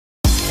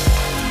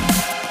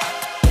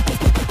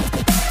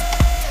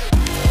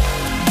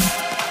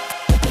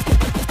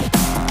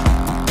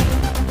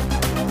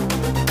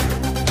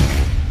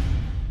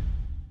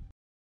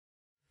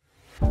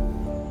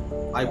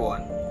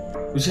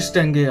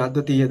විශිෂ්ටයන්ගේ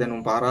අද්විතීය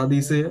දැනුම්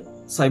පාරාදීසය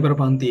සයිබර්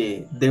පන්තියේ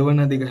දෙවන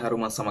දිග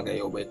හැරුම සමගයි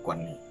ඔබ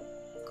එක්වන්නේ.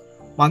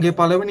 මගේ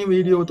පළවෙනි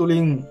වීඩියෝ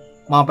තුලින්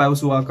මා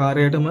පැවසු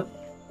ආකාරයටම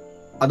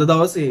අද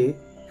දවසේ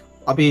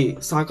අපි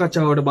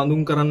සාකච්ඡාවට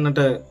බඳුන්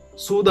කරන්නට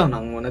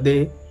සූදානම් වන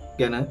දේ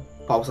ගැන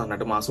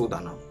පවසන්නට මා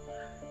සූදානම්.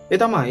 ඒ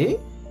තමයි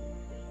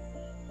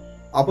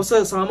අපස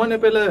සාමාන්‍ය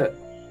පෙළ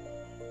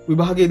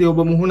විභාගයේදී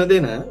ඔබ මුහුණ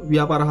දෙන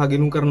ව්‍යාපාර හා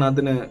ගිණුම් කරන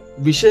අදන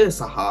විෂය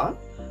සහ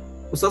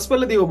උසස්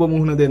පෙළදී ඔබ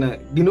මුහුණ දෙන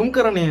ගිණුම්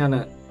කරණය යන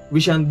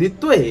විෂයන්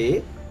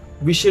දිත්වයේ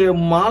විෂය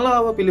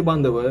මාලාව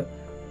පිළිබඳව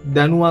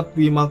දැනුවත්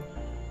වීමක්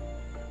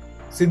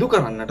සිදු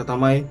කරන්නට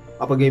තමයි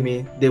අපගේ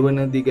මේ දෙවන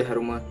දිග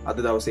හැරුම අද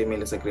දවසේ මේ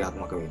ලෙස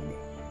ක්‍රියාත්මක වෙන්නේ.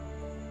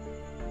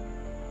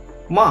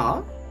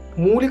 මා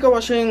මූලික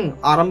වශයෙන්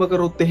ආරම්භ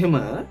කරොත් එහෙම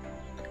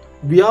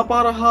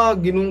ව්‍යාපාර හා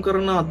ගිණුම්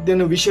කරන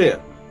අධ්‍යයන විෂය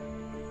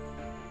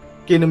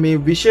කියන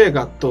මේ විෂය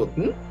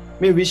ගත්තොත්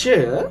මේ විෂය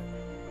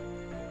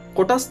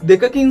කොටස්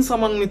දෙකකින්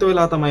සමන්විත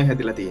වෙලා තමයි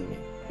හැදිලා තියෙන්නේ.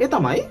 ඒ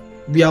තමයි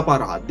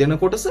ව්‍යාපාර අධ්‍යයන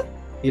කොටස,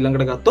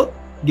 ඊළඟට ගත්තොත්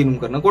ගිණුම්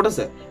කරන කොටස.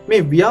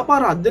 මේ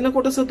ව්‍යාපාර අධ්‍යයන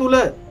කොටස තුල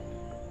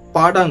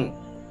පාඩම්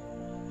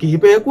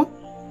කිහිපයකුත්,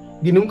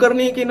 ගිණුම්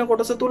කරණය කියන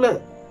කොටස තුල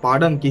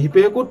පාඩම්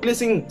කිහිපයකුත්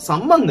ලෙසින්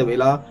සම්බන්ධ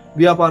වෙලා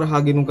ව්‍යාපාර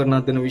හා ගිණුම් කරන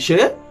අධ්‍යයන විෂය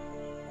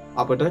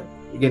අපට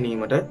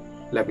ඉගෙනීමට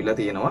ලැබිලා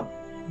තියෙනවා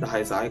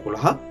 10 සහ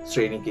 11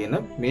 ශ්‍රේණි කියන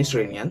මේ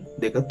ශ්‍රේණියන්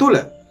දෙක තුල.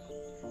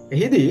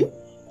 එහිදී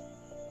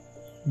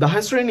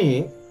 10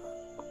 ශ්‍රේණියේ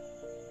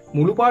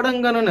මුළු පාඩම්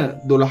ගණන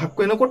 12ක්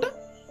වෙනකොට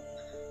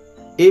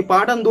ඒ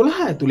පාඩම්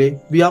 12 ඇතුලේ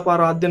ව්‍යාපාර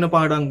අධ්‍යයන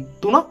පාඩම්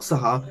 3ක්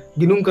සහ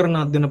ගිණුම් කරන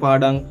අධ්‍යයන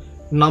පාඩම්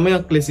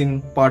 9ක් ලෙසින්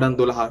පාඩම්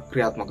 12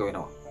 ක්‍රියාත්මක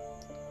වෙනවා.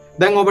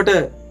 දැන් ඔබට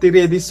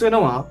තිරේ දිස්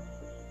වෙනවා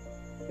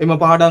එම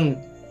පාඩම්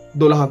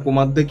 12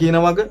 කුමක්ද කියන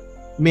වගේ.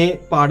 මේ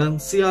පාඩම්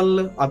සියල්ල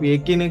අපි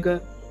එකිනෙක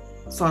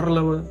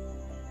සරලව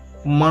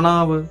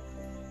මනාව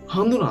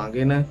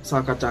හඳුනාගෙන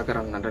සාකච්ඡා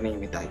කරන්නට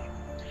නියමිතයි.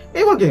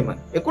 ඒ වගේම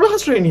 11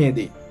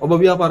 ශ්‍රේණියේදී ඔබ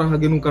ව්‍යාපාර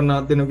හා ගිණුම් කරන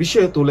අධ්‍යයන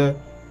විෂය තුල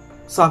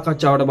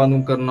සාකච්ඡාවට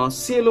බඳුන් කරන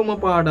සියලුම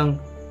පාඩම්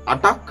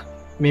 8ක්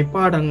මේ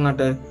පාඩම්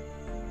 8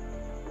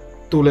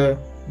 තුල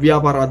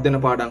ව්‍යාපාර අධ්‍යයන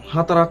පාඩම්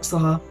 4ක්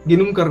සහ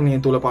ගිණුම් කරණය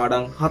තුල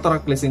පාඩම්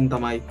 4ක් ලෙසින්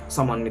තමයි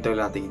සමන්විත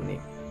වෙලා තියෙන්නේ.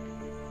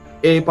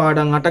 ඒ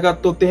පාඩම් 8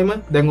 ගත්තොත් එහෙම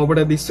දැන්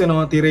ඔබට දිස්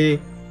වෙනවා තිරේ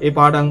ඒ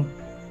පාඩම්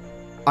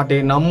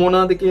 8 නම්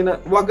මොනවාද කියන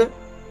වග.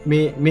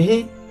 මේ මෙහි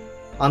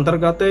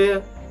අන්තර්ගතය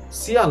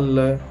සියල්ල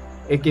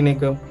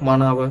එකිනෙක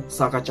මනාව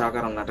සාකච්ඡා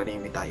කරන්නට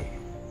නියමිතයි.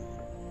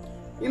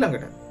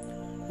 ඊළඟට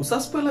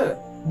උසස් පෙළ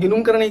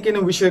ගිණුම් කරණය කියන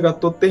විෂය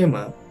ගත්තොත් එහෙම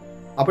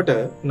අපිට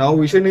නව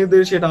විෂය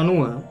නිර්දේශයට අනුව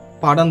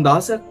පාඩම්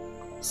 16ක්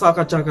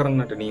සාකච්ඡා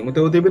කරන්නට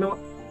නියමිතව තිබෙනවා.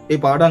 ඒ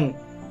පාඩම්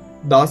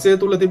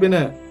 16 තුල තිබෙන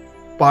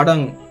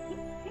පාඩම්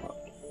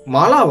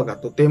මාලාව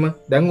ගත්තොත් එහෙම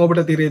දැන්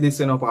ඔබට තිරේ දිස්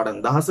වෙනවා පාඩම්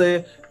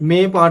 16.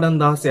 මේ පාඩම්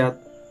 16ත්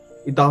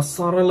ඉතා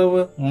සරලව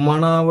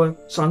මනාව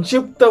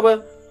සංක්ෂිප්තව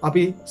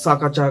අපි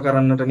සාකච්ඡා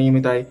කරන්නට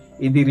නියමිතයි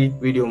ඉදිරි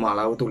වීඩියෝ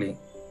මාලාව තුලින්.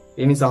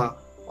 ඒ නිසා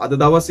අද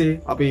දවසේ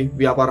අපි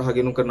ව්‍යාපාර හා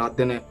ගිණුම් කරන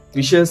අධ්‍යයන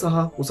විෂය සහ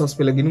උසස්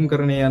පෙළ ගිණුම්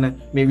කරණය යන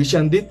මේ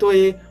විෂයන්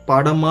දිත්වයේ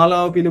පාඩම්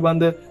මාලාව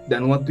පිළිබඳ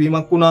දැනුවත්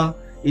වීමක් වුණා.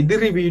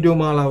 ඉදිරි වීඩියෝ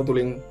මාලාව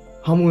තුලින්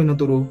හමු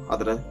වෙනතුරු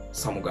අදට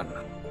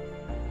සමුගන්නවා.